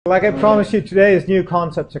Like I promised you, today is new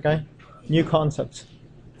concepts, okay? New concepts.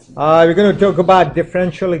 We're going to talk about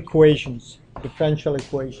differential equations. Differential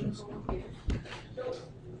equations.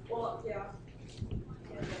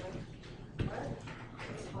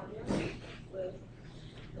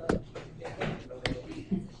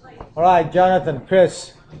 All right, Jonathan,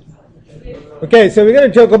 Chris. Okay, so we're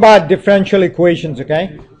going to talk about differential equations,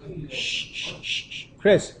 okay? Shh.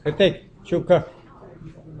 Chris, take Chuka.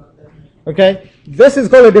 Okay, this is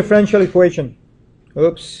called a differential equation.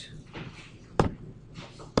 Oops. Are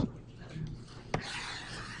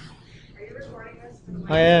you recording this?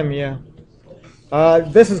 I am, yeah.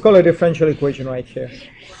 This is called a differential equation right here.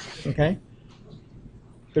 Okay.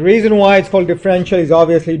 The reason why it's called differential is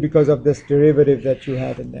obviously because of this derivative that you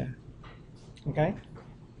have in there. Okay.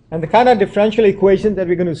 And the kind of differential equations that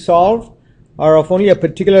we're going to solve are of only a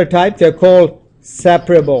particular type. They're called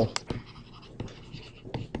separable.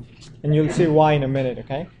 And you'll see why in a minute,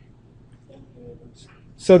 okay?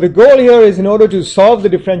 So the goal here is, in order to solve the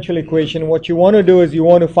differential equation, what you want to do is you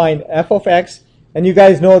want to find f of x, and you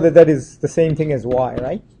guys know that that is the same thing as y,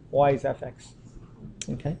 right? Y is fx.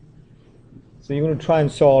 Okay? So you're going to try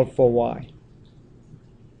and solve for y.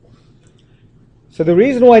 So the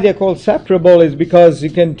reason why they're called separable is because you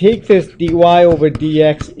can take this dy over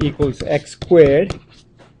dx equals x squared,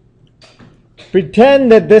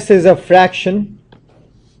 pretend that this is a fraction.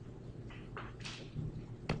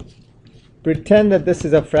 Pretend that this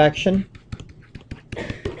is a fraction.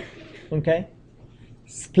 Okay?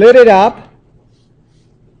 Split it up.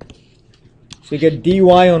 So you get dy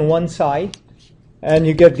on one side, and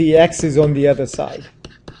you get the x's on the other side.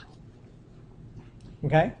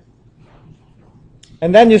 Okay?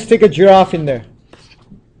 And then you stick a giraffe in there.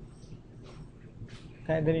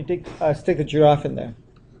 Okay, then you stick a giraffe in there.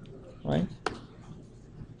 Right?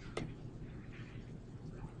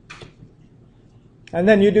 And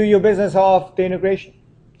then you do your business of the integration.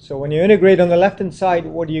 So when you integrate on the left-hand side,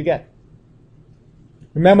 what do you get?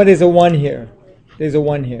 Remember, there's a 1 here. There's a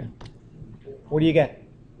 1 here. What do you get?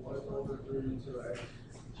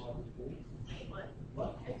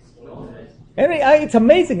 It's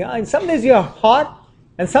amazing. Some days you're hot,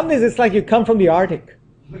 and some days it's like you come from the Arctic.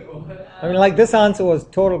 I mean, like this answer was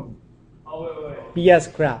total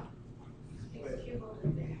BS crap.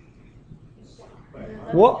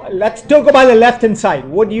 Let's talk about the left-hand side.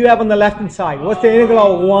 What do you have on the left-hand side? What's the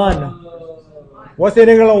integral of 1? What's the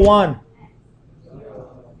integral of 1?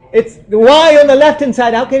 It's the y on the left-hand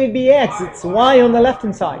side. How can it be x? It's y on the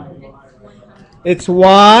left-hand side. It's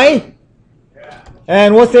y.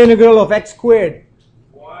 And what's the integral of x squared?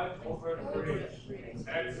 1 over 3.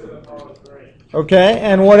 X to the power 3. Okay,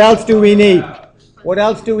 and what else do we need? What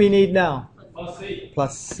else do we need now? Plus c.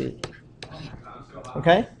 Plus c.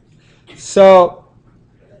 Okay? So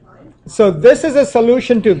this is a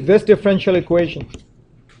solution to this differential equation.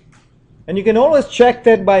 And you can always check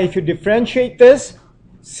that by, if you differentiate this,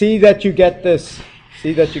 see that you get this.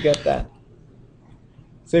 See that you get that.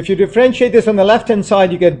 So if you differentiate this on the left-hand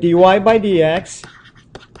side, you get dy by dx.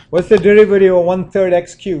 What's the derivative of 1/3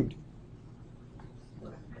 x cubed?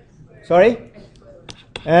 Sorry?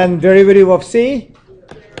 And derivative of c?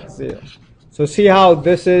 0. So see how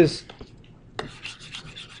this is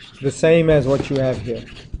the same as what you have here.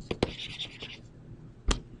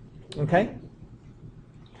 Okay?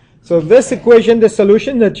 So this equation, the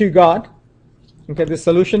solution that you got, okay, the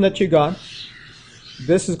solution that you got,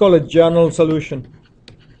 this is called a general solution.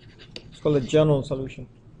 It's called a general solution.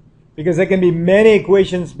 Because there can be many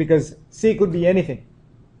equations, because c could be anything.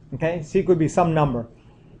 Okay? C could be some number.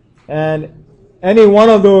 And any one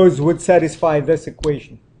of those would satisfy this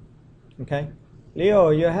equation. Okay?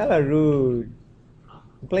 Leo, you're hella rude.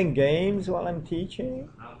 You playing games while I'm teaching?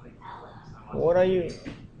 What are you?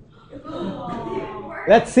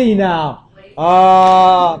 Let's see now.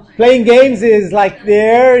 Playing games is like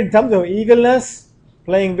there in terms of evilness.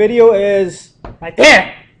 Playing video is like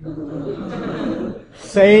there.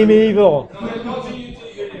 Same evil.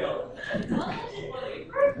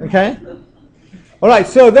 Okay? Alright,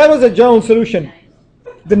 so that was a general solution.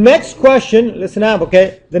 The next question, listen up,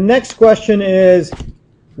 okay? The next question is,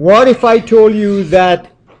 what if I told you that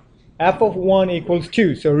f of 1 equals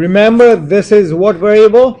 2? So remember, this is what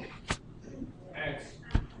variable? X.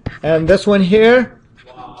 And this one here?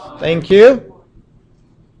 Thank you.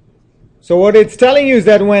 So what it's telling you is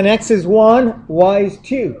that when x is 1, y is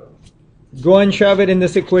 2. Go and shove it in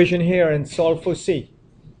this equation here and solve for c.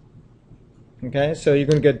 Okay, so you're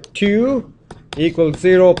going to get 2 equals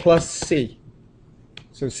 0 plus c.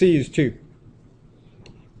 So c is 2.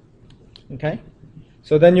 Okay?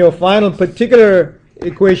 So then your final particular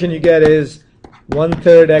equation you get is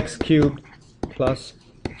 1/3 x cubed plus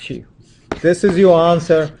 2. This is your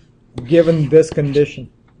answer given this condition,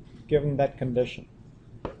 given that condition.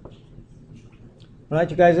 All right,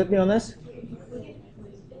 you guys with me on this?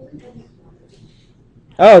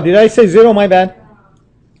 Oh, did I say 0? My bad.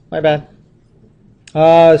 My bad.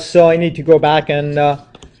 So I need to go back and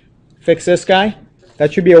fix this guy.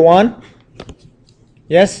 That should be a 1.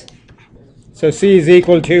 Yes? So C is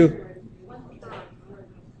equal to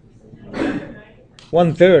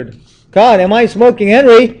 1/3. God, am I smoking,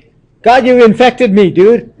 Henry? God, you infected me,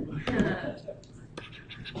 dude.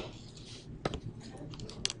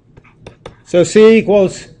 So C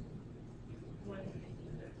equals,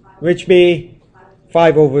 which be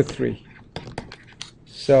 5/3.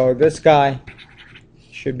 So this guy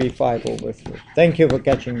should be 5/3. Thank you for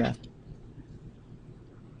catching that.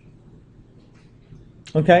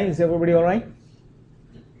 Okay, is everybody all right?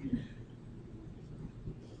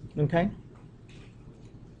 Okay.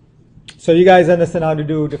 So you guys understand how to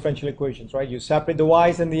do differential equations, right? You separate the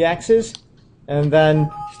y's and the x's, and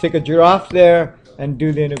then stick a giraffe there and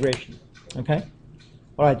do the integration. Okay?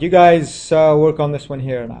 All right, you guys work on this one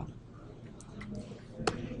here now.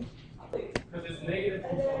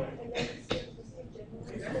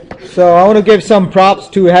 So I want to give some props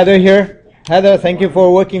to Heather here. Heather, thank you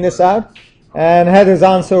for working this out. And Heather's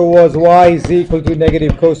answer was y is equal to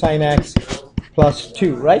negative cosine x plus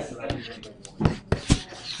 2, right?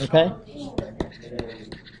 Okay?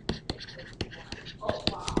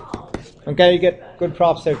 Okay, you get good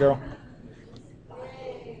props there, girl.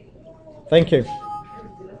 Thank you.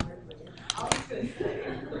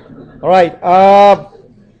 All right.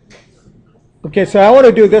 Okay, so I want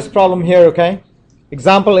to do this problem here, okay?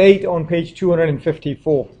 Example 8 on page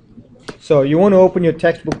 254. So you want to open your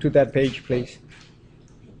textbook to that page, please.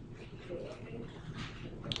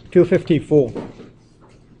 254.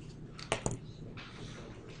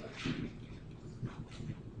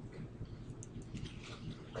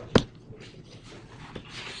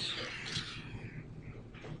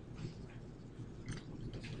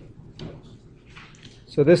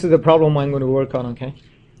 So this is the problem I'm going to work on, okay?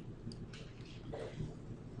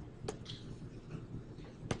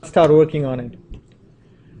 Start working on it.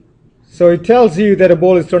 So it tells you that a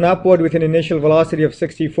ball is thrown upward with an initial velocity of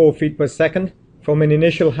 64 feet per second from an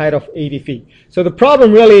initial height of 80 feet. So the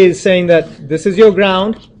problem really is saying that this is your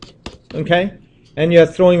ground, okay? And you're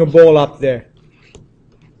throwing a ball up there,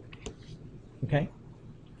 okay?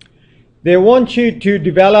 They want you to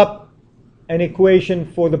develop an equation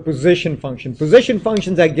for the position function. Position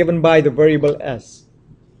functions are given by the variable s.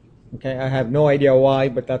 Okay, I have no idea why,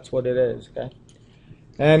 but that's what it is, okay?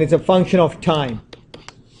 And it's a function of time.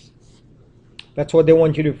 That's what they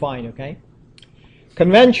want you to find, okay?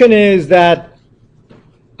 Convention is that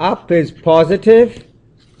up is positive,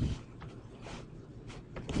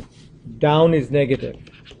 down is negative.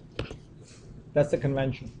 That's the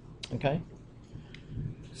convention, okay?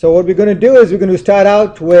 So what we're going to do is we're going to start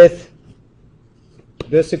out with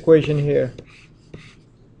this equation here,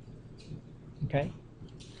 okay?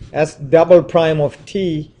 S double prime of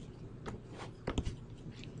t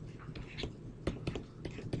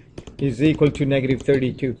is equal to negative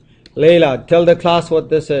 32. Layla, tell the class what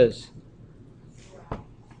this is.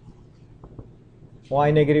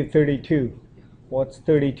 Why negative 32? What's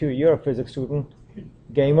 32? You're a physics student.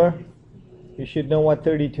 Gamer, you should know what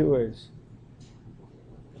 32 is.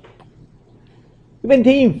 You've been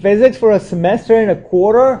taking physics for a semester and a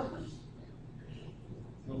quarter?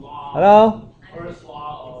 Hello? First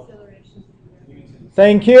law of Newton's.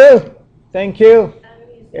 Thank you. Thank you.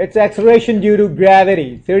 It's acceleration due to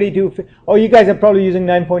gravity. 32. Oh, you guys are probably using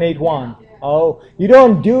 9.81. Oh, you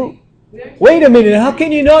don't do... Wait a minute. How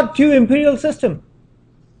can you not do imperial system?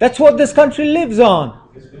 That's what this country lives on.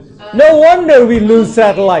 No wonder we lose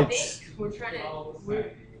satellites. We're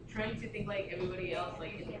trying to think like everybody else,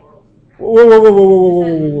 like in the world. Whoa, whoa, whoa, whoa,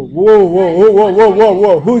 whoa, whoa, whoa, whoa, whoa, whoa, whoa,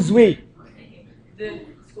 whoa. Who's we? The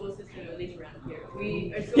school system, at least around here.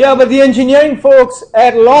 We are so Yeah, but the engineering folks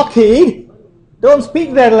at Lockheed don't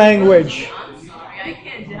speak that language. I'm sorry, I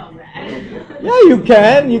can't tell that. Yeah, you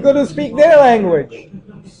can. You got to speak their language.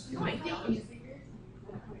 No, I don't.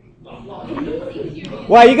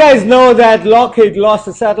 Well, you guys know that Lockheed lost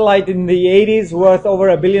a satellite in the 80s worth over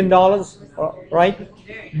 $1 billion, right?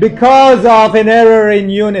 Because of an error in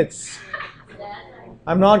units.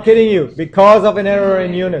 I'm not kidding you. Because of an error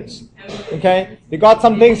in units. Okay? They got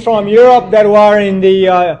some things from Europe that were in the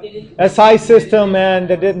SI system and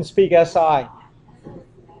they didn't speak SI.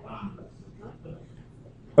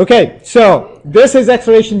 Okay, so this is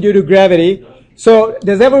acceleration due to gravity. So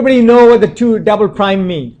does everybody know what the two double prime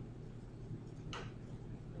mean?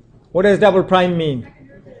 What does double prime mean?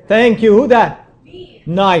 Thank you. Who that? Me.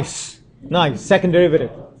 Nice. Nice. Second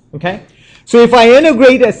derivative. Okay? So if I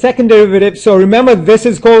integrate a second derivative, so remember this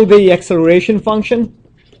is called the acceleration function.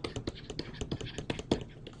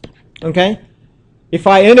 Okay? If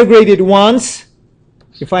I integrate it once,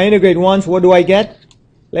 what do I get?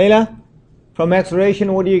 Layla? From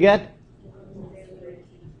acceleration, what do you get?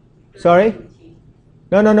 Sorry?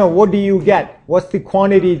 No. What do you get? What's the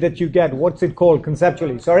quantity that you get? What's it called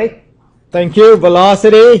conceptually? Sorry? Thank you.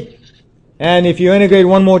 Velocity. And if you integrate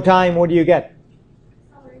one more time, what do you get?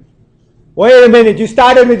 Wait a minute. You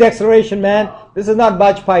started with acceleration, man. This is not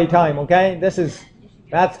batch pi time, okay? This is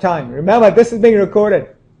math time. Remember, this is being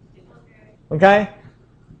recorded. Okay?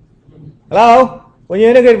 Hello? When you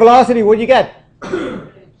integrate velocity, what do you get?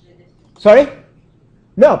 Sorry?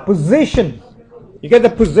 No, position. You get the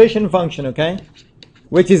position function, okay?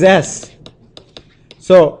 Which is s.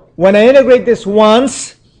 So when I integrate this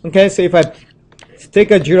once, okay, so if I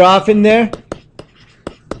stick a giraffe in there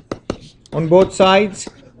on both sides,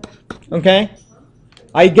 okay,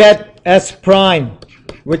 I get s prime,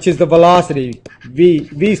 which is the velocity.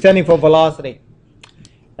 V standing for velocity.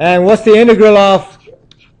 And what's the integral of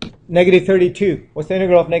negative 32? What's the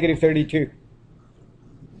integral of negative 32?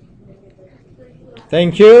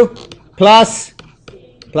 Thank you. Plus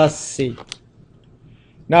c.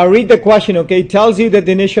 Now read the question, okay? It tells you that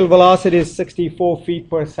the initial velocity is 64 feet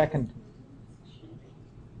per second.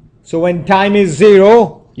 So when time is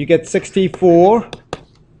 0, you get 64.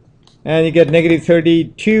 And you get negative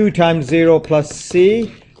 32 times 0 plus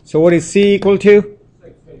c. So what is c equal to?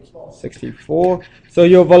 64. So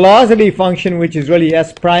your velocity function, which is really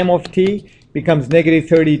s prime of t, becomes negative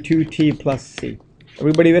 32t plus c.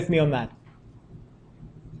 Everybody with me on that?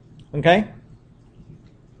 Okay?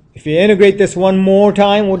 If you integrate this one more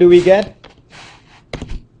time, what do we get?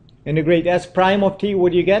 Integrate s prime of t,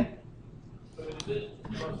 what do you get?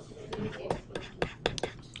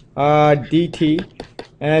 dt.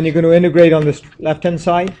 And you're going to integrate on this left-hand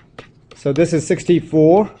side. So this is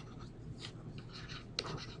 64.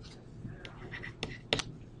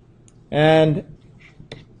 And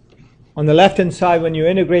on the left-hand side, when you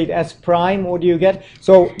integrate s prime, what do you get?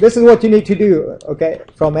 So this is what you need to do, okay?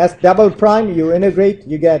 From s double prime, you integrate,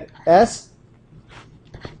 you get s.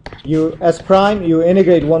 S prime, you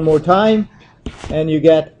integrate one more time, and you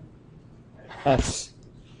get s.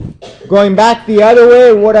 Going back the other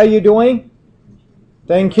way, what are you doing?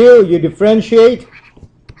 Thank you. You differentiate,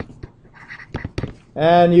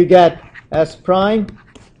 and you get s prime,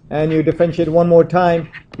 and you differentiate one more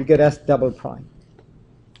time, you get s double prime.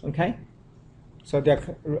 Okay? So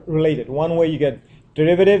they're related. One way you get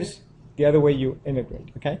derivatives, the other way you integrate.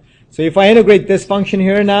 Okay? So if I integrate this function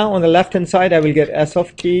here now, on the left-hand side, I will get s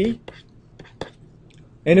of t.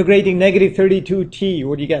 Integrating negative 32t,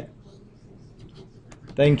 what do you get?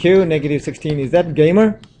 Thank you. Negative 16. Is that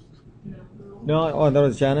gamer? No? Oh, that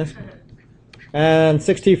was Janice. And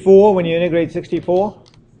 64, when you integrate 64,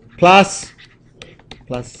 plus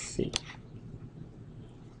c.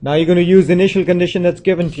 Now you're going to use the initial condition that's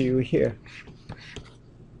given to you here.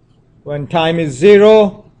 When time is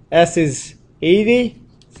 0, s is 80.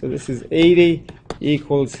 So this is 80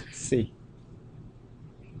 equals c.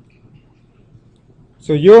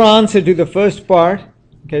 So your answer to the first part,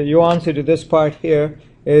 okay, your answer to this part here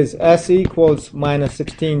is s equals minus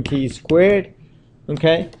 16t squared,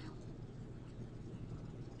 okay,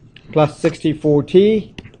 plus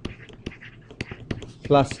 64t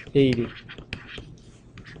plus 80.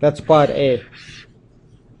 That's part A.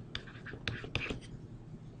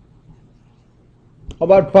 How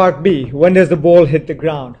about part B? When does the ball hit the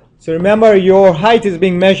ground? So remember, your height is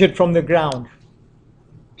being measured from the ground.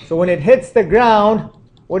 So when it hits the ground,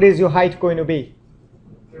 what is your height going to be?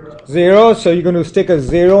 0. So you're going to stick a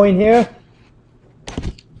 0 in here.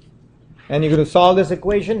 And you're going to solve this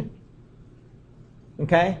equation.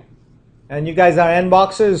 Okay? And you guys are n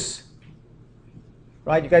boxes.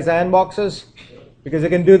 Right? You guys are n boxes? Because you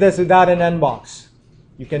can do this without an n box.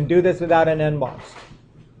 You can do this without an n box.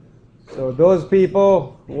 So those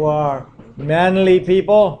people who are manly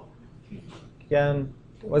people can...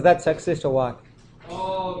 Was that sexist or what?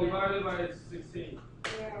 Oh, divided by 16.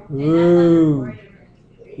 Ooh.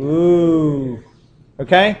 Ooh.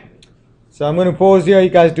 Okay? So I'm going to pause here. You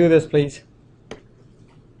guys do this, please.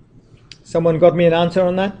 Someone got me an answer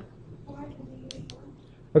on that?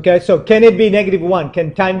 Okay, so can it be negative 1?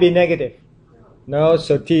 Can time be negative? No,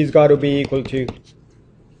 so t's got to be equal to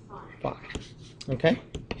 5. Okay?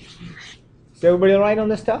 Is everybody all right on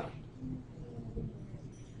this stuff?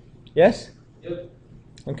 Yes? Yep.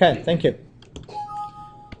 Okay, thank you.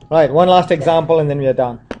 All right, one last example and then we are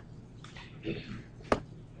done.